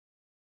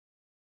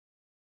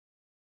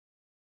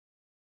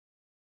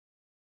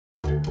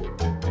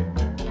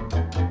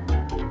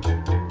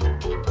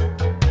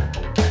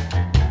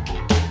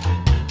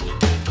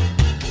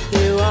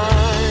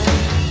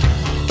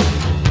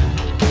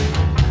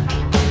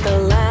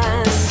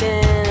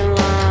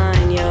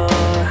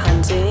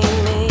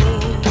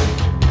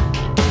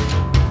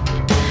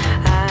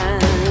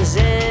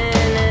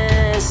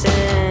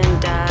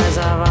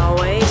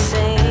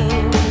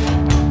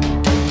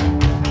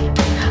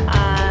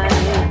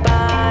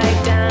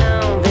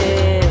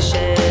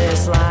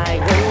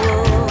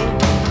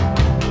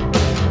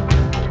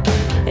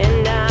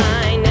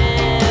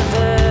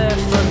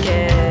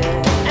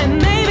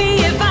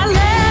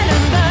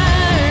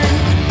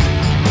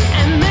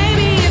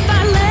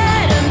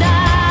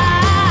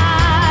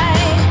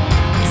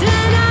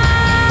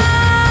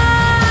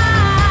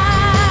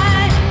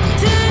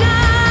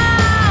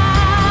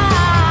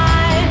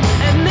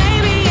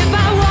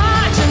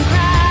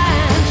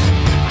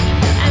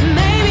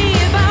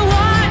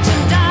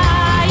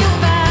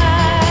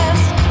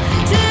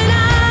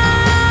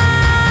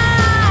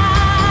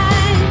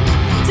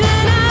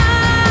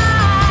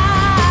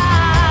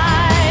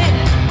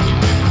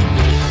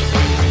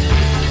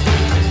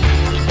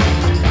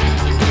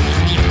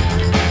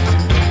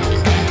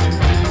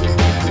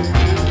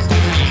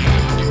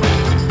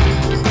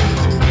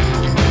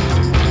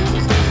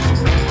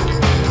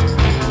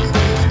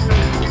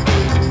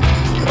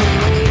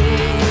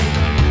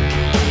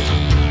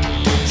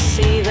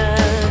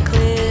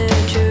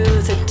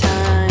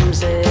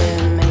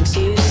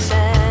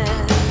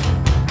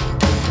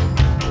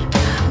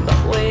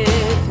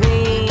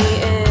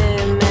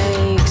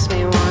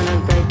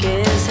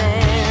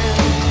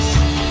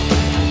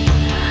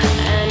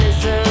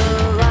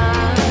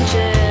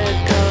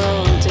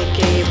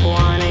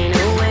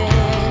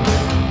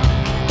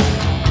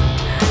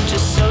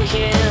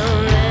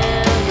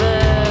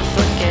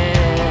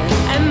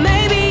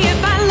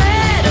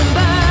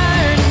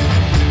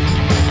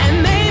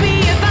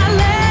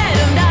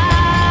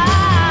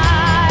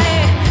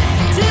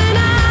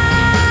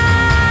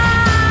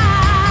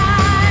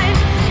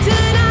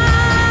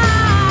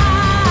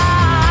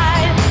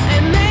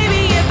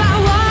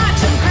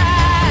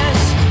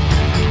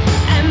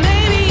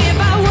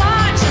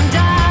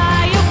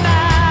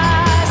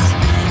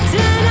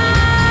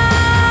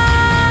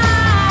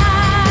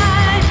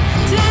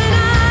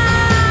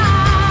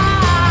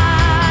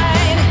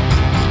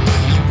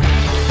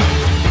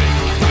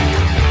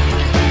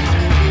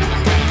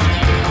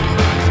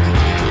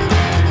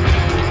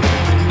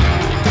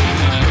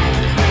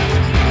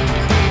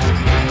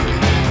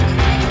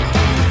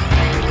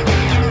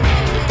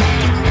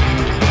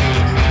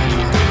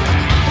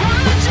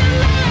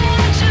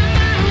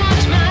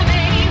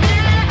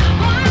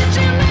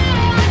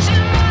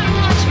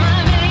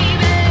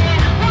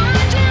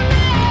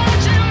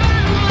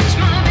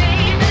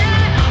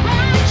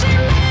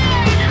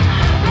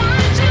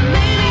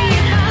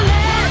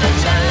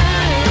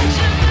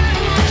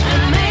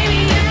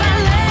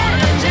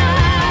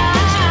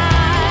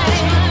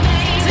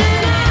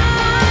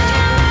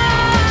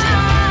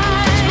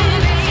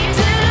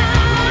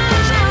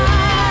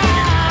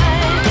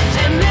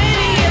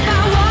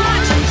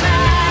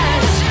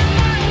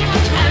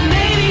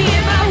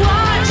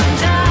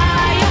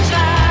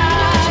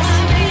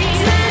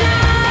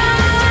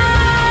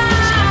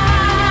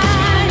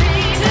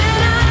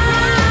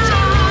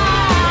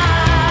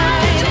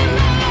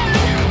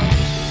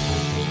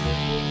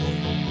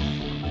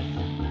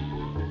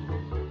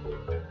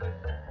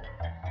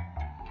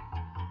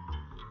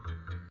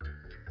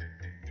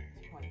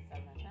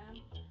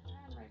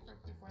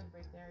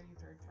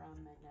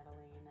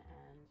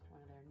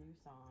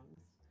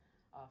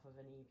off of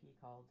an EP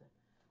called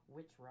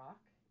Witch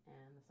Rock,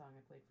 and the song I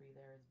played for you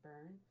there is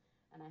Burn.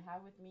 And I have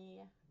with me,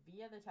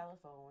 via the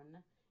telephone,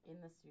 in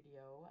the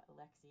studio,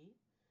 Lexi.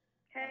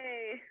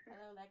 Hey.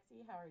 Hello,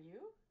 Lexi. How are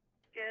you?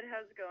 Good.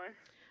 How's it going?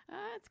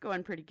 It's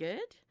going pretty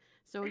good.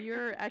 So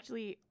you're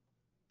actually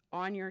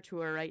on your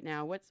tour right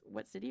now.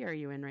 What city are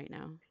you in right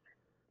now?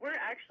 We're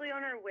actually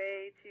on our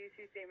way to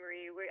Sault Ste.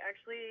 Marie. We're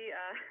actually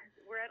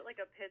we're at like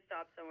a pit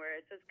stop somewhere.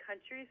 It says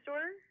country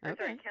store,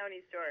 Okay.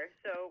 county store.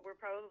 So we're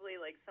probably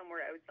like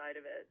somewhere outside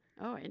of it.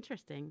 Oh,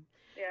 interesting.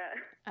 Yeah.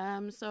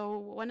 So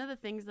one of the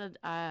things that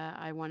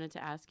I wanted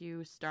to ask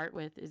you start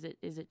with is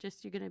it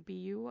just you going to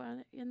be you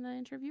in the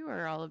interview,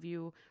 or all of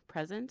you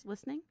present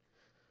listening?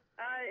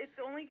 It's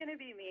only going to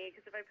be me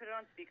because if I put it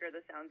on speaker, the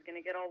sound's going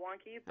to get all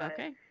wonky. But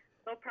Okay.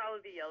 they'll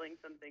probably be yelling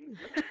some things.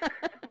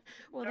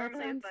 Well, that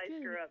Normally, sounds if I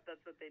good. screw up,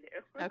 that's what they do.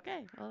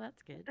 Okay, well,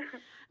 that's good.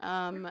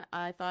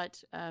 I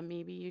thought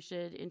maybe you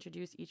should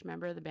introduce each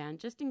member of the band,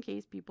 just in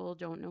case people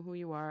don't know who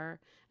you are.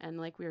 And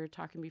like we were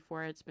talking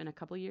before, it's been a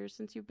couple years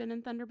since you've been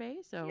in Thunder Bay,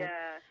 so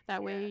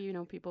that way,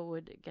 people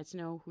would get to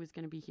know who's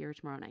going to be here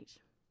tomorrow night.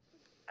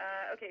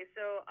 Okay,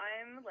 so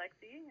I'm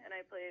Lexi, and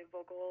I play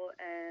vocal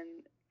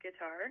and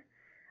guitar.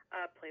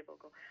 Play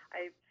vocal.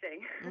 I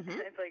sing.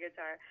 I play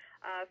guitar.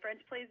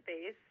 French plays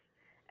bass.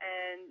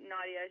 And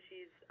Nadia,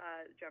 she's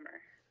drummer.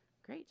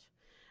 Great.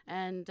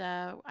 And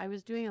I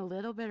was doing a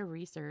little bit of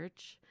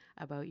research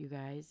about you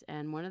guys,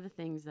 and one of the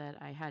things that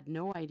I had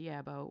no idea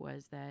about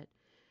was that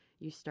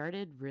you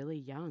started really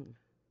young.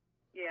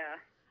 Yeah.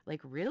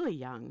 Like really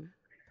young.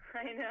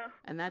 I know.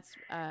 And that's,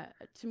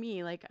 to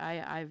me, like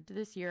I've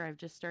this year I've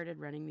just started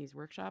running these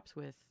workshops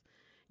with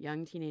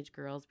young teenage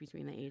girls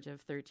between the age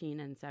of 13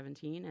 and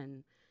 17,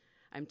 and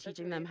I'm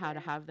teaching them how to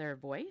have their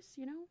voice,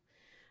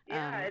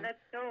 Yeah, and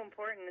that's so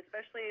important,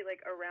 especially like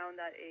around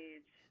that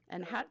age.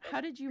 And how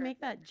did you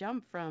make that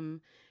jump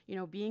from,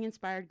 being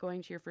inspired,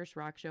 going to your first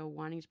rock show,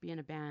 wanting to be in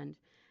a band,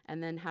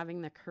 and then having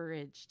the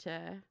courage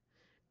to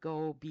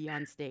go be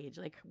on stage?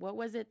 Like, what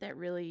was it that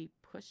really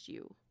pushed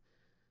you?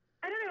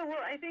 I don't know.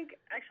 Well, I think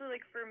actually,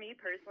 like for me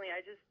personally,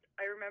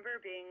 I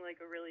remember being like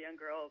a really young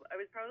girl. I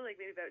was probably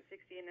like maybe about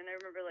 16, and I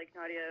remember like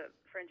Nadia,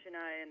 French, and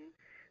I, and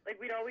like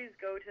we'd always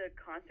go to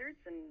concerts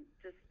and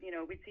just,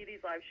 we'd see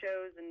these live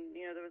shows, and,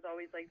 there was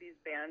always like these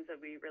bands that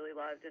we really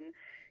loved. And,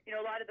 a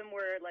lot of them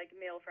were like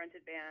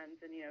male-fronted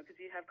bands, and, because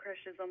you'd have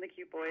crushes on the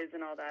cute boys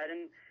and all that.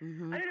 And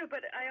I don't know,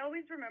 but I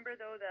always remember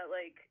though that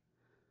like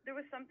there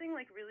was something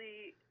like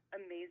really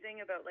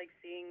amazing about like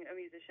seeing a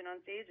musician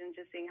on stage and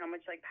just seeing how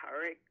much like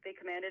power they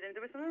commanded. And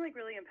there was something like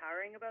really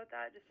empowering about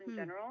that just in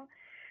general.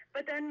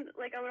 But then,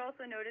 like, I would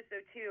also notice,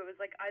 though, too, it was,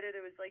 like, either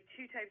there was, like,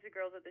 two types of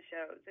girls at the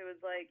shows. It was,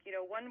 like,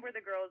 one were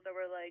the girls that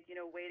were, like,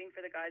 waiting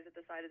for the guys at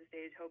the side of the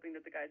stage, hoping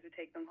that the guys would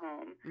take them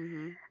home.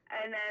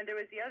 And then there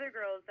was the other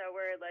girls that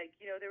were, like,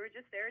 they were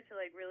just there to,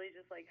 like, really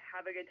just, like,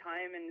 have a good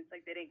time, and it's,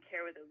 like, they didn't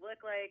care what they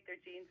looked like, their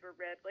jeans were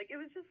ripped. Like, it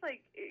was just,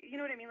 like, you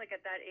know what I mean? Like,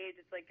 at that age,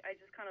 it's, like, I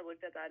just kind of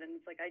looked at that,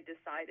 and it's, like, I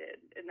decided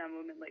in that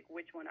moment, like,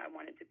 which one I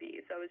wanted to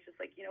be. So I was just,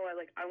 like, you know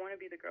what? Like, I want to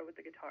be the girl with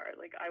the guitar.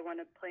 Like, I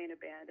want to play in a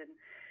band, and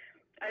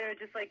I don't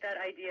know, just like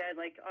that idea, and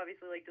like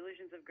obviously like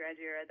delusions of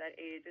grandeur at that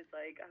age, it's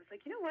like I was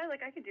like, you know what,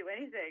 like I can do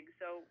anything.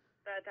 So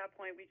at that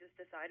point we just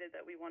decided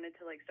that we wanted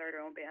to like start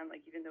our own band,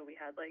 like even though we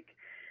had like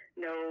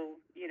no,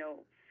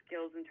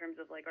 skills in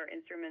terms of like our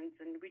instruments,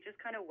 and we just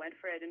kind of went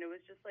for it. And it was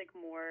just like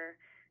more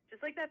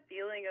just like that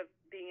feeling of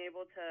being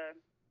able to,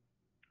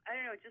 I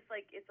don't know, just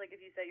like it's like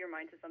if you set your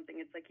mind to something,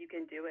 it's like you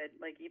can do it,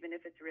 like even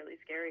if it's really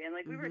scary. And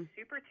like we were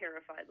super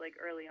terrified like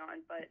early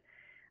on, but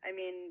I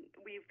mean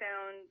we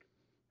found,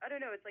 I don't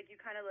know, it's like you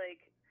kind of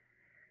like,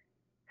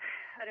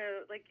 I don't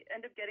know, like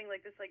end up getting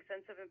like this like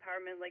sense of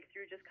empowerment like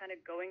through just kind of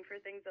going for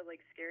things that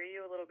like scare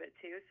you a little bit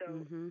too. So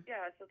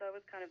yeah, so that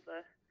was kind of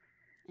the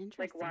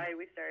like why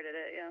we started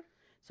it. Yeah.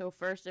 So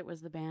first it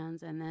was the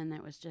bands, and then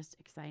it was just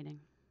exciting.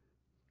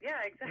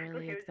 Yeah, exactly.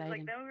 Really it was just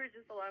exciting. like then we were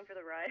just along for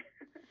the ride.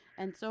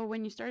 And so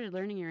when you started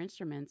learning your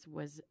instruments,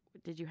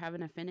 did you have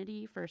an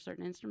affinity for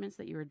certain instruments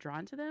that you were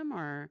drawn to them,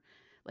 or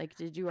like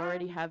did you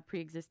already have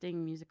pre-existing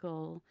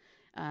musical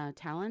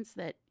talents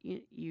that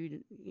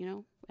you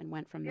and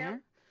went from there?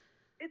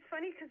 It's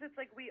funny because it's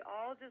like we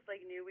all just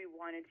like knew we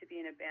wanted to be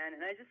in a band,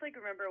 and I just like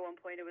remember at one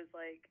point it was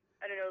like,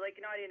 I don't know, like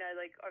Nadia and I,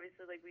 like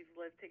obviously like we've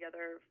lived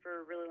together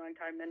for a really long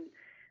time, and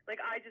like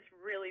I just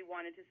really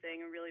wanted to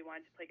sing and really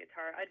wanted to play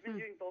guitar. I'd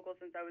been doing vocals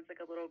since I was like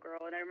a little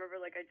girl, and I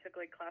remember like I took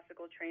like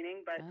classical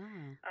training, but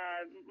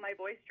my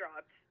voice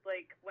dropped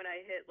like when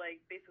I hit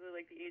like basically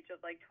like the age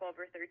of like 12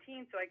 or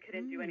 13, so I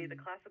couldn't do any of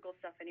the classical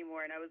stuff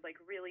anymore, and I was like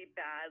really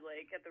bad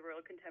like at the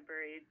Royal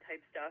Contemporary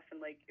type stuff, and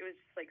like it was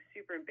just like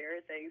super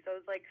embarrassing. So I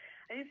was like,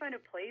 I need to find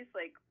a place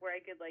like where I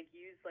could like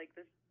use like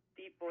this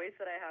deep voice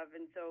that I have,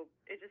 and so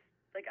it just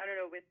like, I don't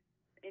know, with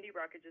indie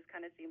rock, it just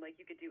kind of seemed like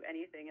you could do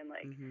anything, and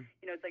like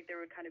it's like there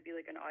would kind of be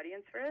like an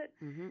audience for it.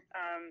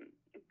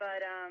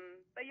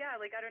 But yeah,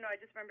 like I don't know, I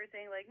just remember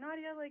saying like,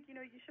 Nadia, like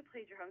you should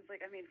play drums.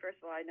 Like I mean,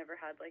 first of all, I never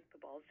had like the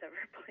balls to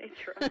ever play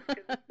drums,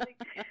 'cause it's, like,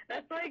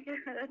 that's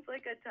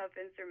like a tough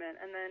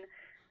instrument. And then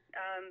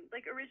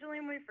Like originally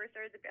when we first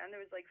started the band,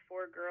 there was like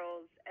 4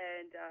 girls,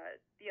 and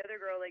the other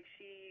girl, like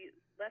she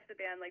left the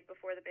band like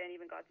before the band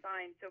even got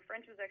signed. So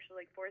French was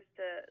actually like forced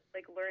to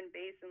like learn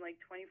bass in like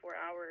 24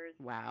 hours.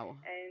 Wow.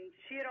 And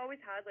she had always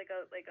had like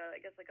a I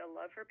guess like a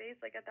love for bass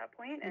like at that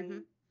point,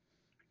 and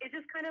it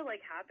just kind of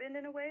like happened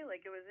in a way.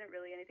 Like it wasn't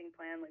really anything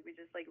planned. Like we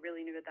just like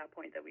really knew at that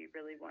point that we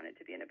really wanted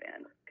to be in a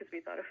band because we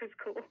thought it was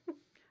cool.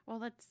 Well,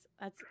 that's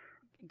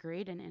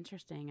great and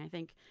interesting. I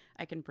think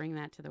I can bring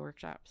that to the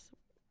workshops.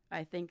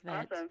 I think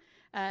that Awesome.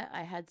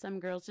 I had some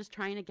girls just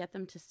trying to get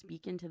them to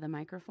speak into the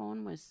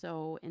microphone was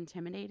so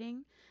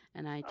intimidating.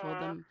 And I told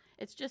them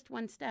it's just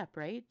one step,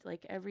 right?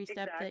 Like every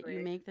step that you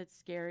make that's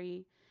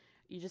scary,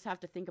 you just have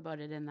to think about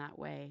it in that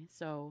way.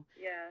 So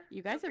yeah,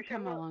 you guys have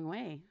come a long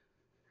way.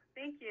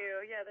 Thank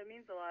you. Yeah, that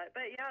means a lot.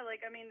 But yeah, like,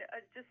 I mean,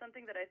 just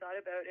something that I thought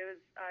about. It was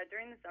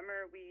during the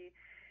summer, we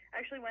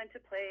actually went to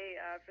play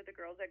for the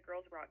girls at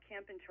Girls Rock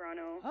Camp in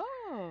Toronto.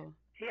 Oh.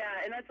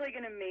 Yeah, and that's like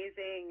an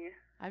amazing...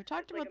 I've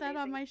talked about that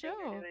on my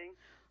show.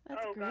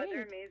 That's great. God,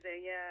 they're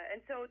amazing, yeah. And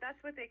so that's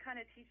what they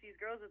kind of teach these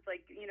girls. It's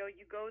like, you know,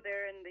 you go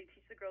there and they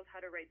teach the girls how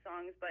to write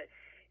songs, but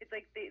it's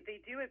like they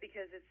do it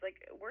because it's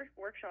like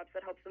workshops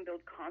that helps them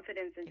build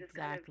confidence and just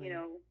kind of, you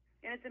know...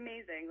 And it's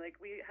amazing. Like,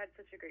 we had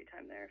such a great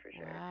time there, for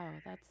sure. Wow,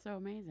 that's so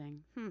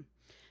amazing.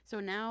 So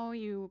now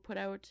you put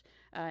out,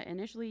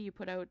 initially you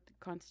put out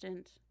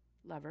Constant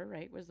Lover,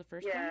 right, was the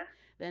first one?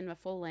 Then a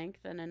full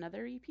length and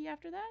another EP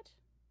after that?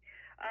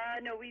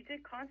 No, we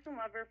did Constant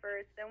Lover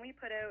first. Then we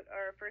put out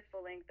our first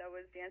full length. That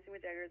was Dancing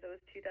with Daggers. That was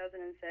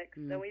 2006.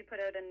 Then we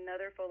put out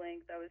another full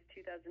length. That was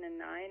 2009.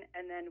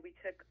 And then we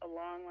took a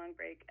long, long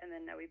break. And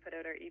then now we put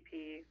out our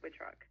EP,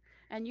 Witch Rock.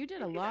 And you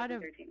did a lot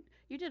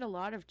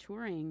of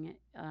touring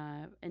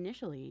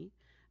initially.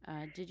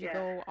 Did you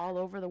go all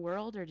over the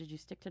world, or did you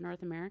stick to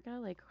North America?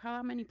 Like,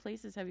 how many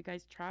places have you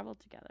guys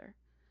traveled together?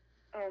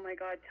 Oh my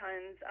God,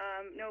 tons.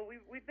 No,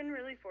 we've been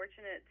really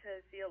fortunate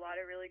to see a lot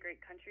of really great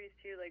countries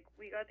too. Like,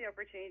 we got the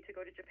opportunity to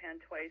go to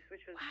Japan twice,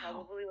 which was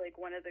probably like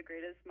one of the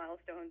greatest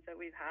milestones that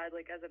we've had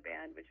like as a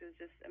band, which was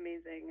just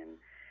amazing. And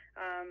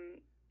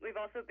we've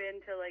also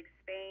been to like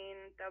Spain.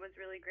 That was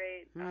really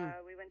great.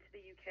 We went to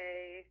the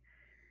UK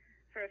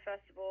for a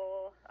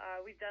festival.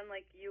 We've done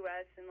like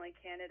US and like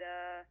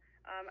Canada.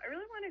 I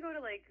really want to go to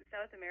like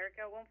South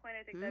America at one point.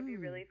 I think that'd be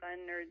really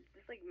fun, or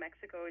just like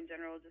Mexico in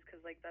general, just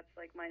because like that's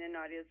like mine and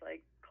Nadia's like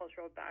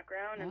cultural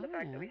background, and the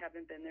fact that we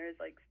haven't been there is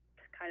like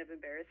kind of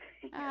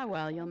embarrassing.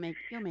 Well, you'll make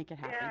it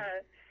happen.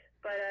 Yeah,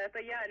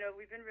 but yeah, no,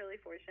 we've been really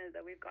fortunate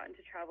that we've gotten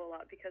to travel a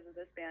lot because of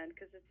this band,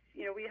 because it's,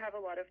 you know, we have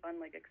a lot of fun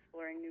like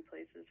exploring new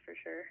places for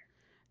sure.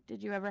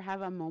 Did you ever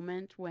have a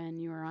moment when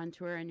you were on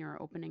tour and you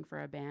were opening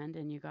for a band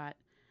and you got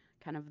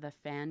kind of the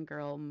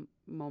fangirl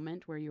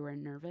moment where you were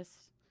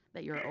nervous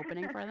that you were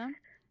opening for them?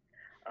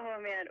 Oh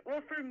man,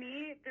 well, for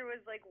me there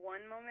was like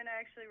one moment I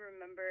actually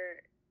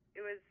remember.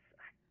 It was,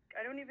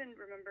 I don't even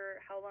remember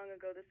how long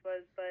ago this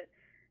was, but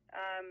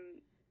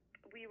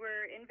we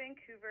were in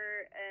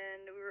Vancouver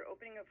and we were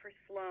opening up for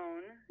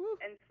Sloan.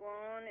 And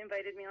Sloan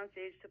invited me on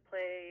stage to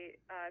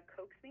play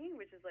Coax Me,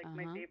 which is like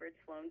my favorite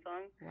Sloan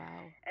song.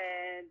 Wow.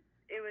 And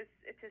it was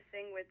to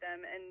sing with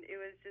them, and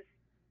it was just,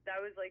 that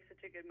was like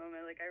such a good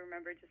moment. Like, I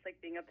remember just like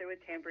being up there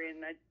with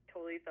tambourine, and I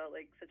totally felt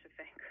like such a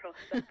fangirl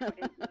at that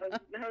point.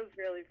 that was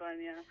really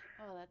fun, yeah.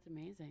 Oh, that's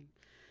amazing.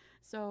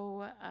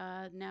 So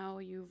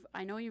now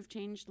I know you've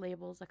changed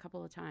labels a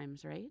couple of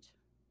times, right?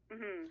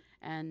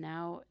 And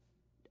now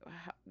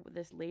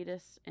this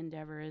latest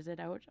endeavor, is it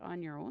out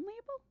on your own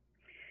label?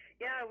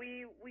 Yeah,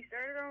 we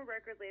started our own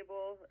record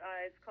label.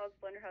 It's called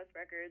Splendor House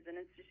Records,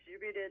 and it's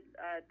distributed.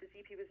 This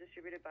EP was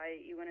distributed by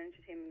E1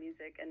 Entertainment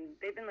Music, and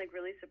they've been like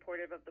really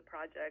supportive of the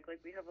project.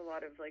 Like, we have a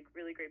lot of like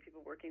really great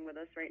people working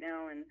with us right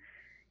now, and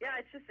yeah,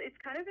 it's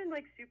kind of been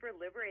like super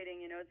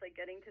liberating. You know, it's like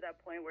getting to that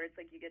point where it's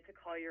like you get to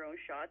call your own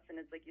shots, and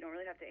it's like you don't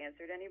really have to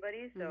answer to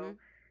anybody. So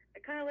I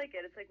kind of like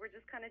it. It's like we're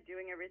just kind of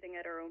doing everything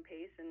at our own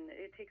pace, and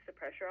it takes the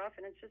pressure off,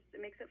 and it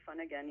makes it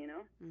fun again. You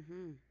know.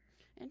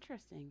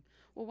 Interesting.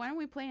 Well, why don't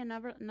we play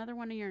another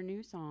one of your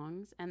new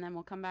songs, and then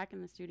we'll come back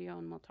in the studio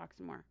and we'll talk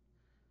some more.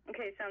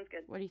 Okay, sounds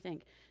good. What do you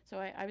think? So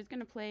I was going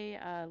to play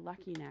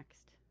Lucky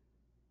next.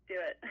 Do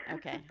it.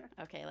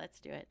 Okay, let's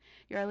do it.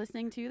 You're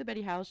listening to The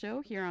Betty Howls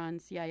Show here on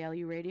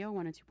CILU Radio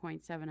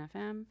 102.7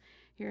 FM.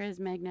 Here is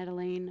Magneta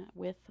Lane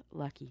with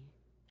Lucky.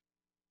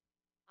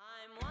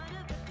 I'm one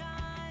of a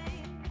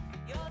kind.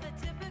 You're the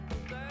typical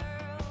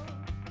girl.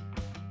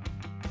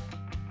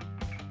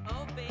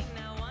 Hoping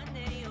that one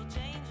day you'll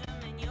change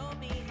him and you'll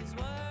be his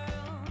world.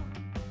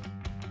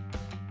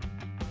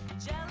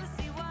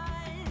 Jealousy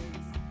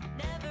was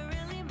never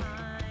really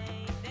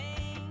my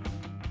thing.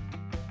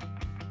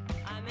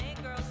 I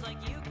make girls like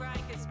you cry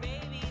 'cause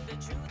baby the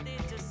truth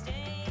is to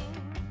sting.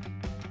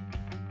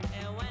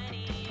 And when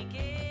he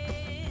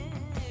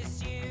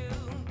kissed you,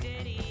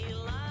 did he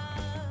lie?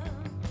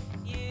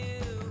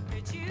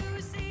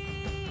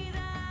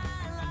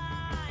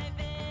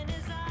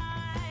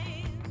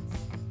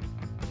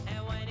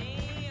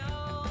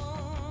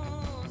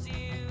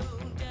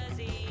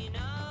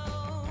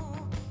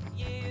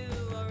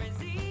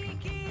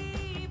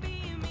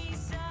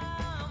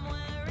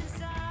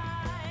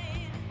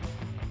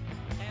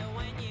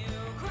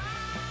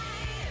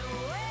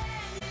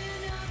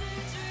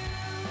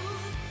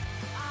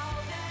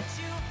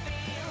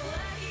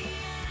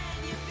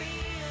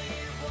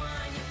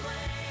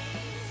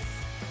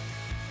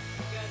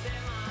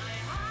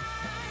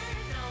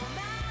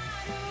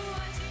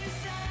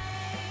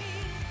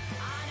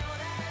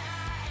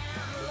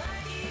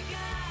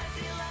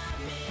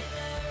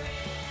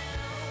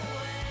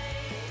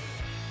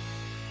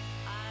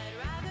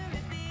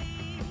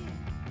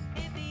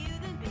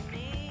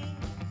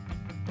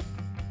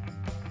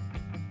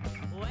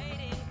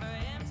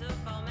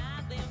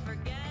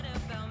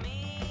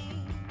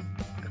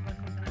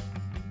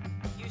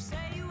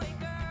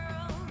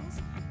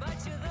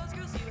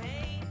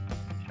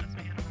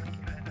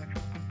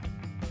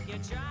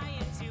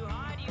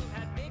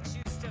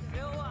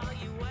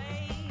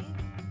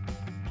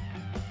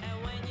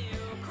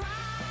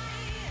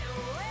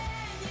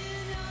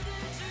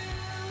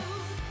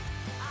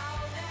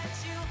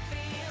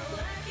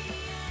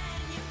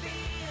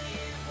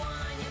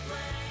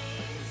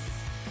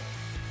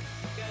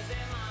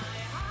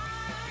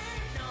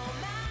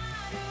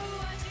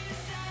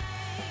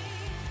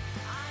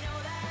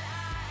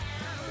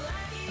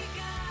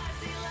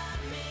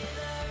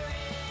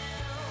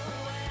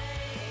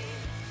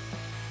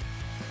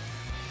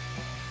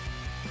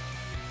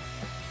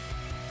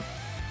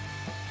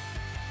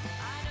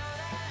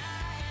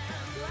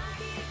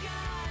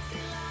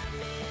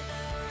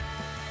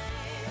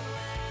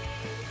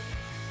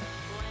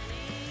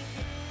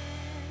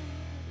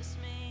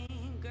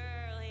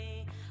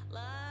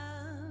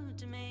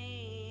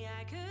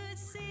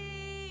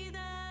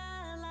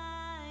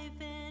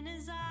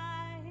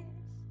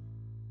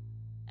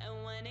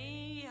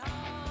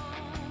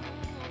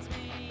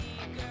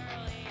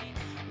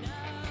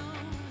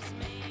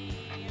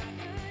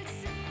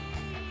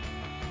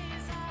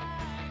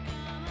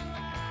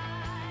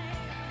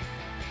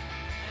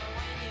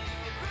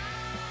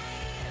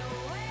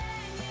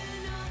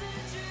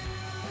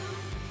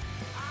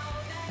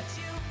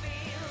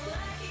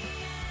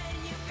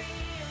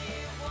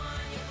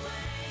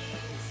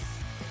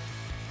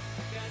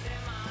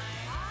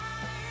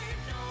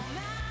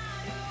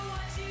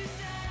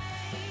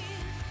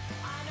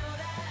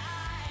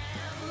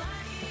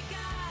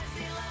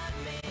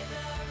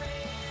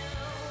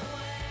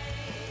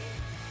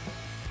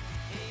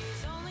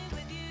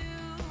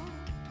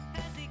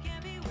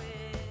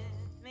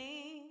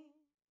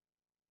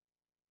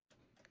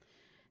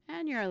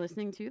 And you're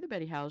listening to The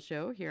Betty Howls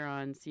Show here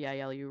on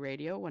CILU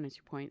Radio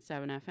 102.7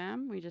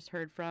 FM. We just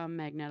heard from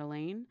Magneta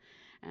Lane,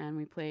 and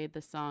we played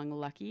the song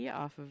Lucky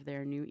off of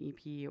their new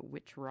EP,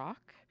 Witch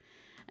Rock.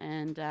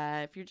 And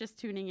if you're just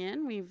tuning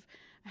in, we've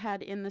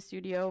had in the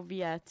studio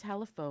via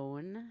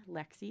telephone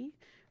Lexi,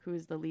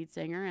 who's the lead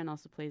singer and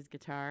also plays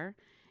guitar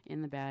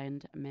in the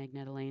band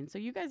Magneta Lane. So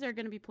you guys are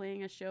going to be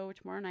playing a show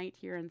tomorrow night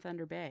here in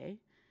Thunder Bay.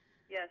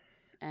 Yes,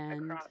 And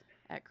at Crocs.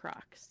 At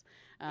Crocs.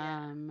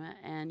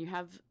 And you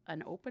have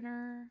an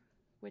opener,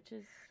 which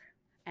is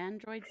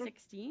Android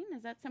 16.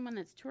 Is that someone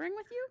that's touring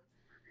with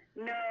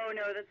you? No,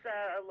 that's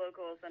a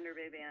local Thunder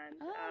Bay band.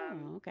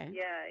 Oh, okay.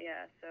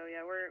 Yeah. So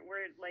yeah, we're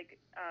like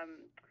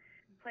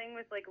playing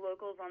with like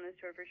locals on this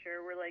tour for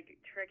sure. We're like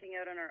trekking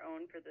out on our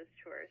own for this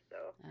tour.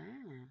 So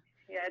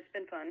yeah, it's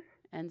been fun.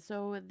 And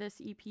so this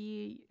EP,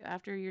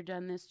 after you're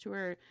done this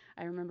tour,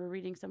 I remember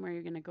reading somewhere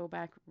you're going to go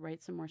back,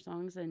 write some more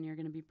songs, and you're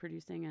going to be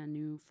producing a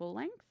new full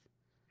length.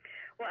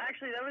 Well,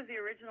 actually, that was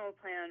the original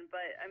plan,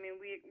 but I mean,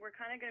 we're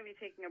kind of going to be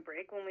taking a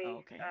break when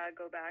we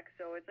go back.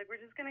 So it's like we're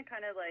just going to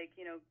kind of like,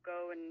 you know,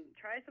 go and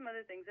try some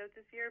other things out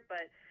this year.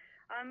 But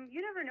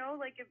you never know,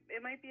 like it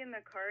might be in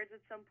the cards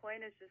at some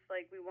point. It's just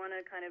like we want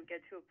to kind of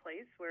get to a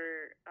place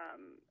where,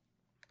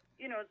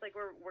 you know, it's like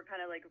we're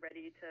kind of like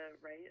ready to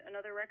write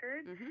another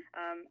record.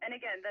 And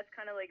again, that's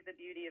kind of like the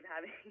beauty of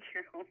having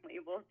your own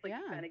label. It's like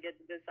you kind of get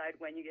to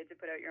decide when you get to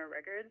put out your own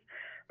records,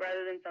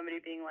 rather than somebody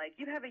being like,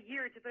 you have a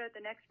year to put out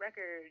the next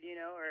record, you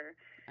know, or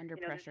under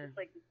pressure.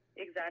 Like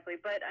exactly.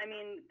 But I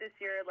mean, this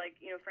year, like,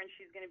 you know, French,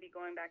 she's going to be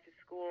going back to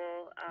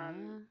school.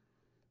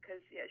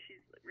 Because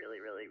she's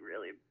really, really,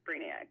 really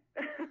brainiac.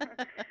 But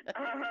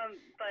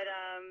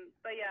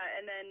yeah,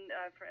 and then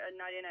for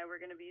Nadia and I,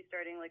 we're going to be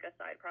starting like a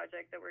side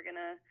project that we're going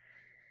to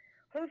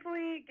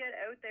hopefully get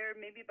out there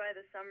maybe by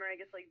the summer, I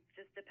guess, like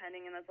just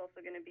depending, and that's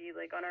also going to be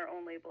like on our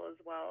own label as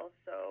well.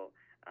 So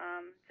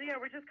yeah,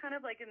 we're just kind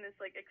of like in this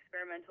like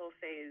experimental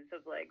phase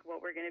of like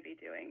what we're going to be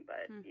doing,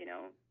 but you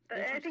know,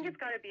 but I think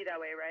it's got to be that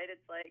way, right?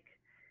 It's like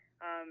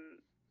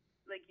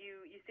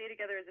you stay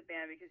together as a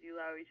band because you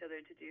allow each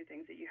other to do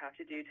things that you have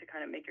to do to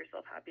kind of make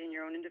yourself happy in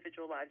your own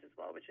individual lives as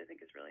well, which I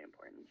think is really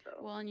important. So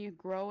well, and you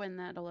grow, and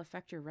that'll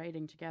affect your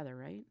writing together,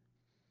 right?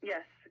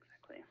 Yes,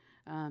 exactly.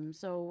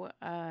 So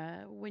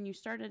when you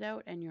started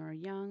out and you were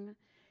young,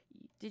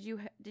 did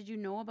you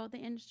know about the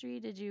industry?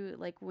 Did you,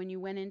 like, when you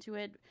went into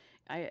it,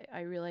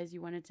 I realized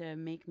you wanted to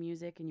make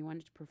music and you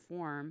wanted to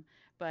perform,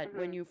 but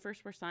when you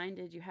first were signed,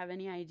 did you have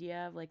any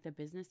idea of like the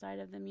business side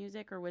of the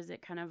music, or was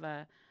it kind of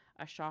a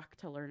shock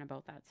to learn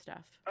about that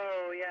stuff?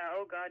 Oh yeah,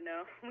 oh God,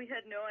 no. We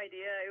had no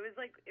idea. It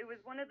was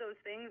one of those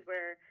things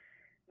where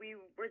we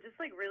were just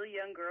like really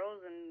young girls,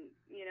 and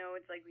you know,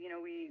 it's like, you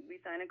know, we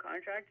signed a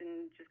contract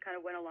and just kind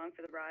of went along for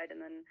the ride, and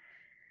then,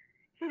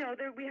 you know,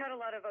 we had a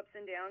lot of ups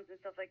and downs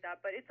and stuff like that,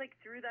 but it's like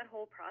through that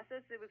whole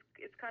process,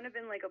 it's kind of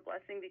been like a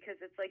blessing,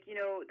 because it's like, you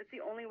know, that's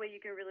the only way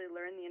you can really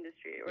learn the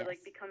industry or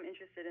like become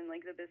interested in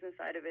like the business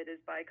side of it, is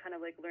by kind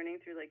of like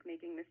learning through like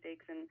making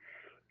mistakes. And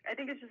I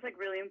think it's just like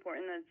really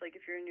important that it's like,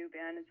 if you're a new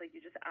band, it's like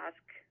you just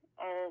ask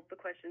all the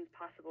questions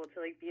possible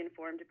to like be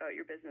informed about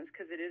your business,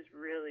 because it is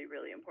really,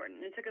 really important.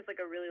 And it took us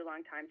like a really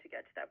long time to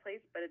get to that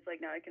place, but it's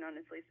like now I can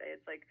honestly say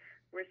it's like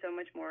we're so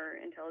much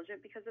more intelligent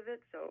because of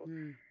it. So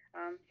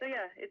so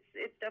yeah,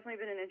 it's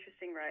definitely been an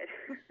interesting ride.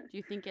 Do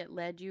you think it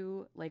led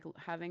you, like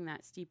having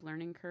that steep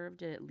learning curve,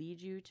 did it lead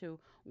you to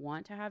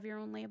want to have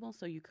your own label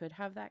so you could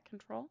have that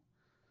control?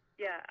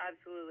 Yeah,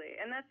 absolutely.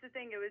 And that's the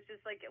thing. It was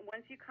just like,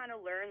 once you kind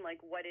of learn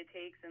like what it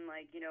takes, and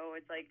like, you know,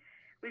 it's like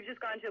we've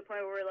just gotten to a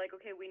point where we're like,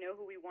 okay, we know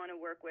who we want to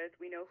work with.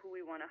 We know who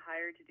we want to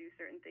hire to do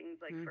certain things.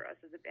 Like for us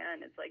as a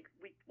band, it's like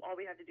all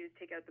we have to do is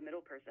take out the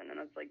middle person. And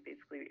that's like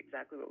basically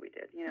exactly what we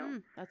did, you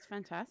know? That's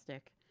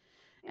fantastic.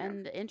 Yeah.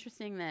 And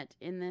interesting that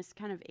in this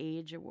kind of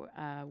age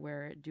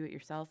where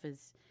do-it-yourself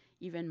is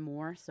even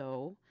more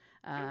so,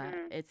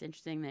 it's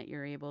interesting that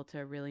you're able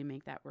to really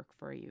make that work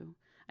for you.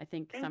 I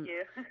think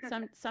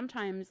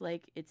sometimes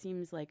like it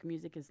seems like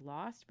music is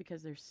lost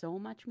because there's so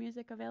much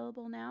music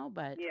available now,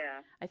 but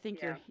I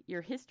think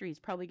your history is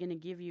probably going to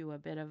give you a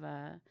bit of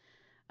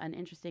an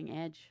interesting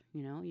edge.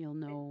 You know, you'll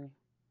know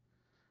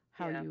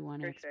how you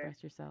want to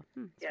express yourself.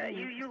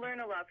 You learn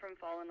a lot from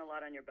falling a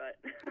lot on your butt.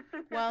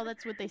 Well,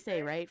 that's what they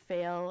say, right?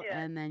 Fail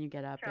and then you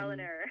get up. Trial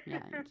and error.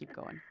 Yeah, and keep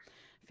going.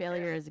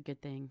 Failure is a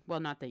good thing. Well,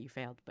 not that you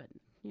failed, but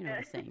you know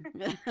the saying.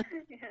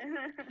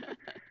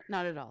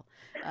 Not at all.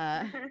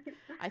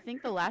 I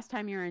think the last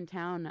time you were in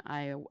town,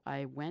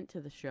 I went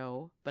to the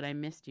show, but I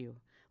missed you.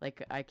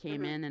 Like I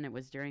came in and it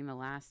was during the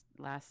last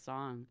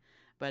song,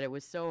 but it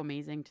was so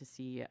amazing to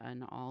see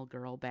an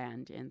all-girl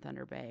band in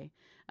Thunder Bay.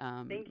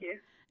 Thank you.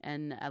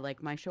 And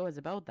like my show is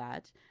about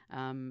that,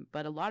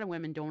 but a lot of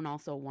women don't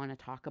also want to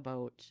talk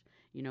about,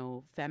 you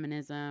know,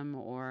 feminism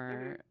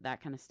or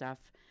that kind of stuff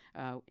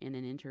in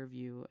an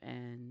interview,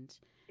 and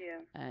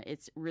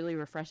it's really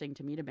refreshing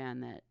to meet a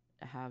band that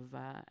have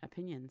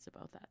opinions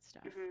about that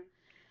stuff.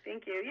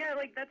 Thank you. Yeah,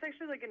 like that's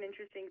actually like an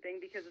interesting thing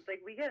because it's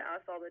like we get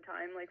asked all the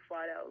time, like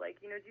flat out, like,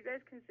 you know, do you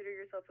guys consider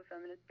yourself a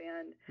feminist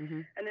band?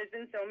 Mm-hmm. And there's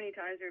been so many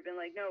times where we've been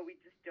like, no, we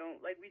just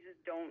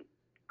don't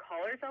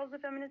call ourselves a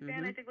feminist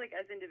band. I think like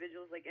as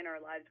individuals, like in our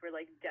lives, we're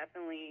like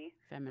definitely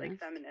like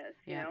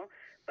feminists, you know?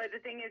 But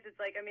the thing is,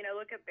 it's like, I mean, I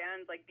look at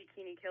bands like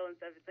Bikini Kill and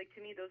stuff. It's like,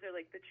 to me, those are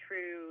like the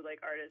true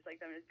like artists, like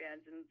feminist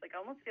bands. And it's like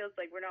almost feels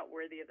like we're not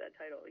worthy of that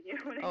title. You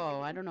know what I mean?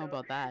 Oh, I don't know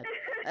about that.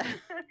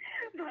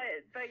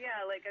 but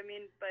yeah, like, I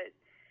mean, but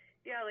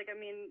yeah, like, I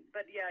mean,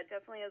 but yeah,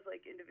 definitely as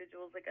like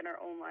individuals, like in our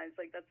own lives,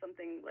 like that's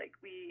something like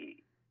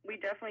we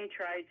definitely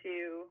try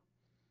to,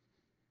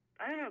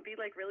 I don't know, be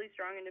like really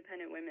strong,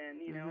 independent women,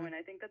 you know. And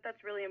I think that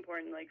that's really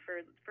important, like for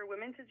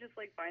women to just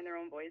like find their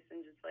own voice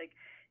and just like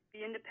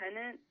be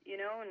independent,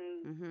 you know.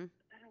 And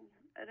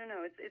I don't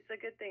know, it's a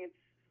good thing. It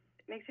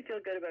makes you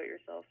feel good about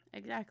yourself.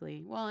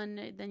 Exactly. Well,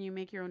 and then you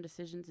make your own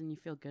decisions and you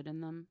feel good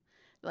in them,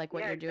 like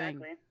what you're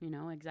doing. You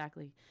know,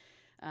 exactly.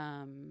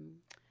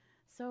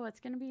 So it's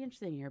going to be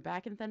interesting. You're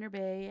back in Thunder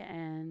Bay,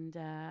 and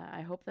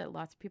I hope that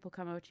lots of people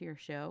come out to your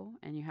show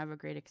and you have a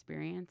great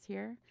experience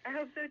here. I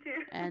hope so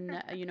too.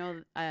 And, you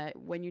know,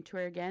 when you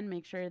tour again,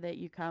 make sure that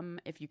you come,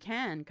 if you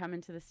can, come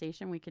into the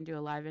station. We can do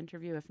a live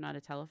interview, if not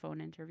a telephone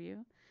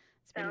interview.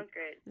 Sounds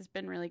great. It's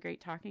been really great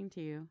talking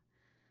to you.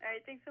 All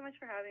right, thanks so much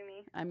for having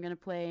me. I'm going to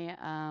play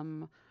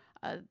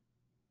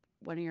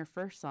one of your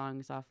first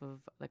songs off of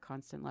The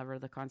Constant Lover,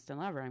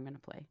 I'm going to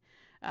play.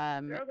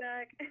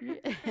 Throwback.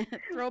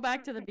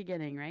 Throwback to the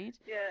beginning, right?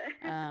 Yeah.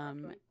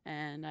 Awesome.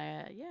 And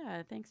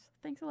yeah,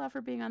 thanks a lot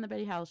for being on the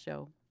Betty Howls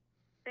show.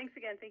 Thanks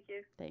again. Thank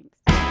you. Thanks.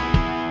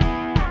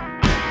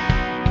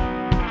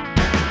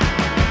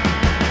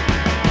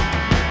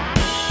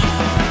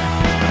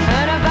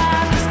 Heard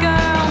about this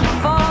girl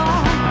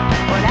before.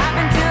 What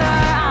happened to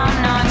her,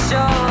 I'm not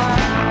sure.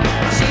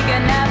 She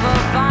can never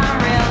find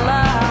real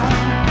love.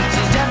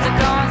 She's just a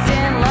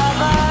constant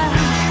lover.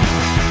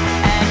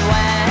 And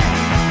when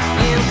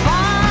you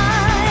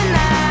find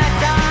that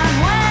time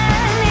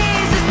when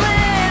he's just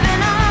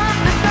living off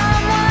for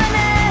someone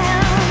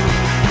else,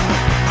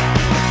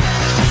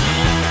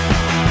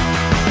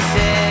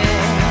 say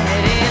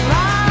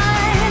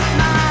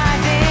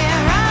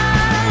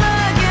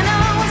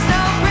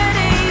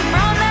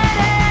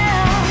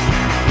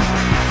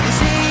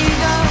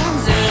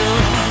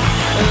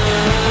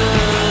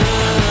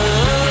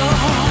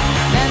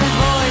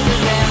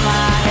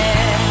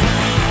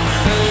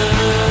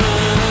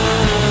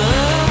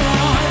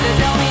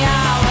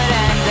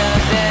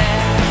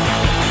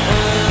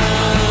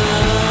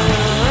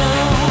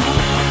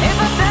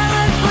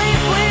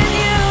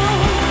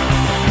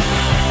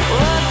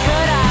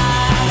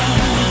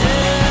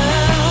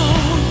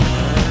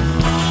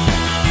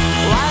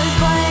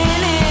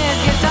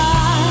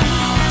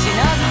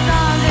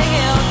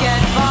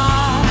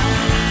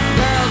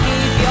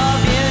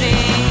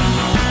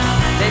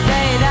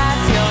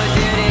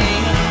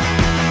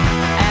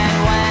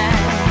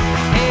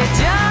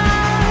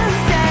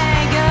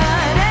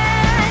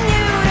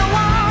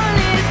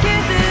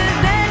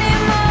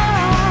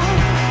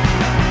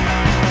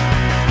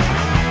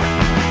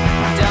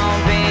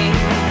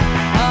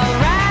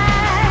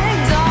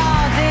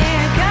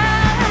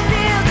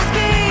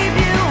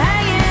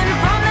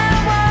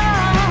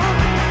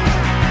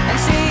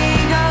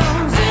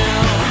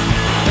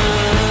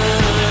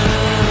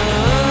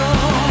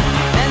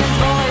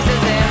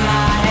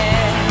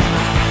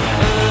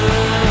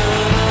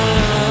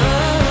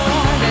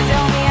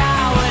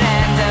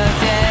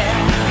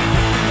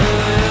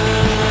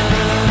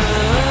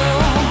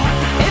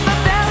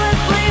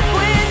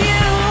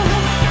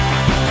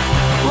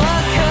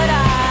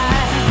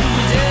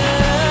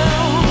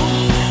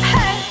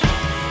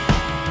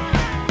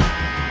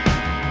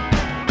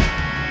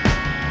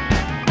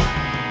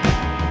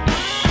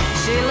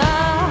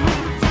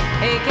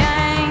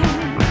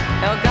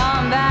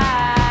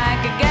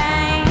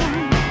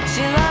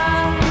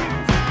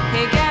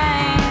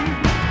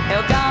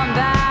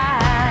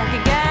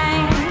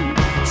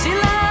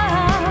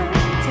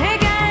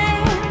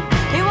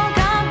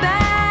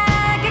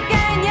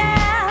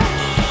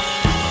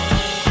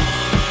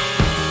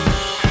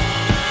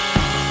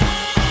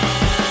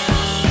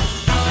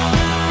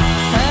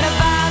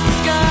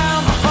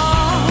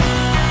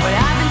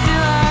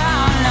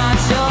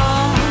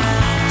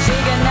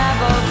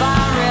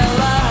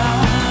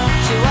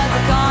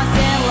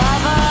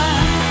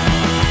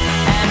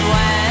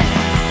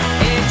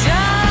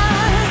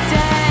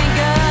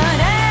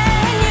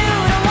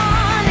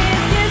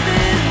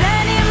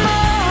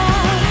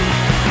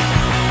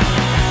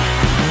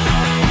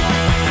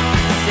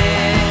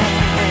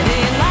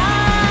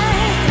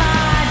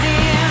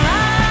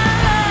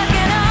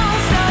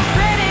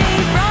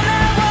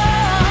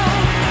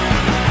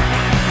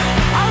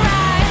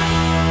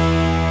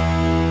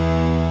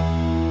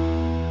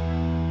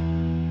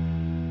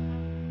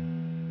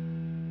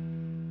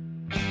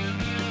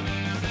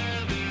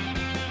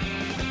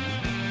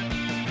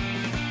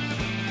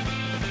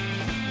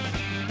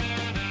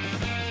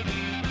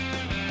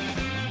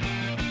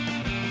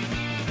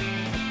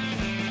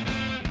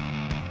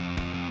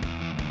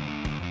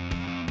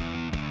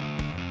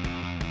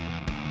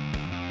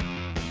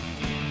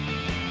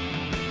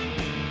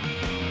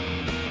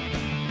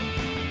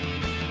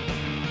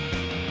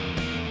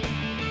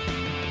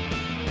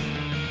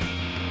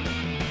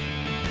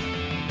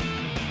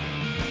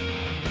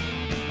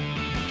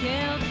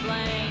the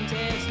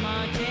plaintiff's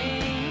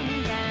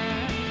marching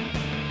band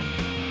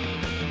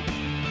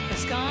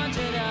has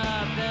conjured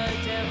up the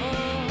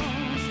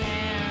devil's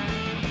hand.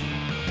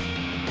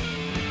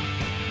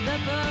 The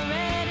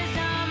parade is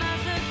a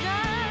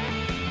massacre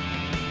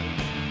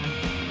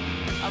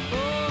of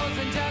fools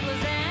and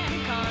jugglers and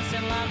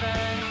constant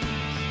lovers.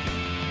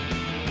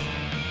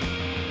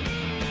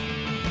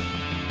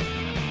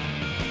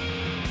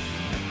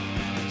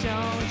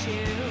 Don't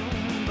you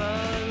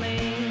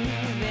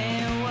believe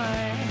in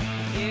what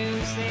you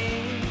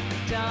see?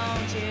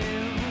 Don't you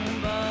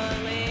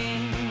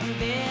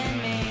believe in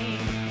me?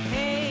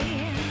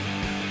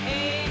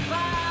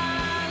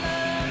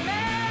 Follow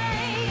me.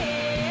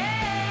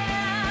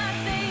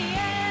 See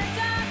it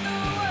at the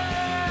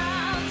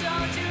world.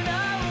 Don't you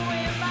know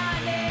we're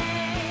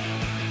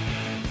finding?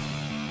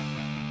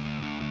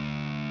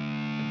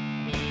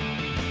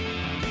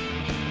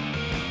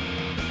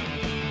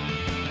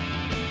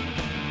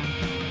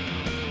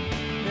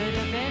 The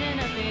defendant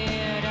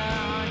appeared a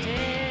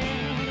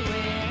haunted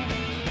witch,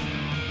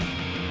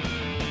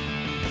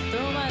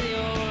 thrown by the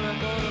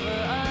oracle over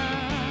a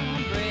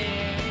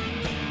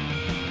bridge.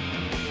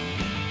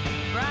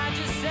 Pride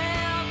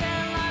yourself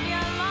and love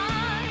your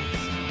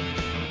lost.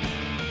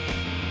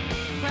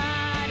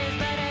 Pride is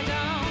better,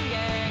 don't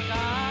get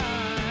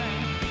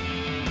caught.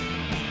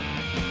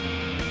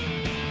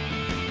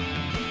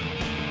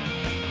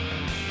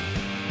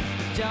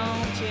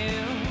 Don't you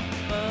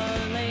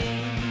believe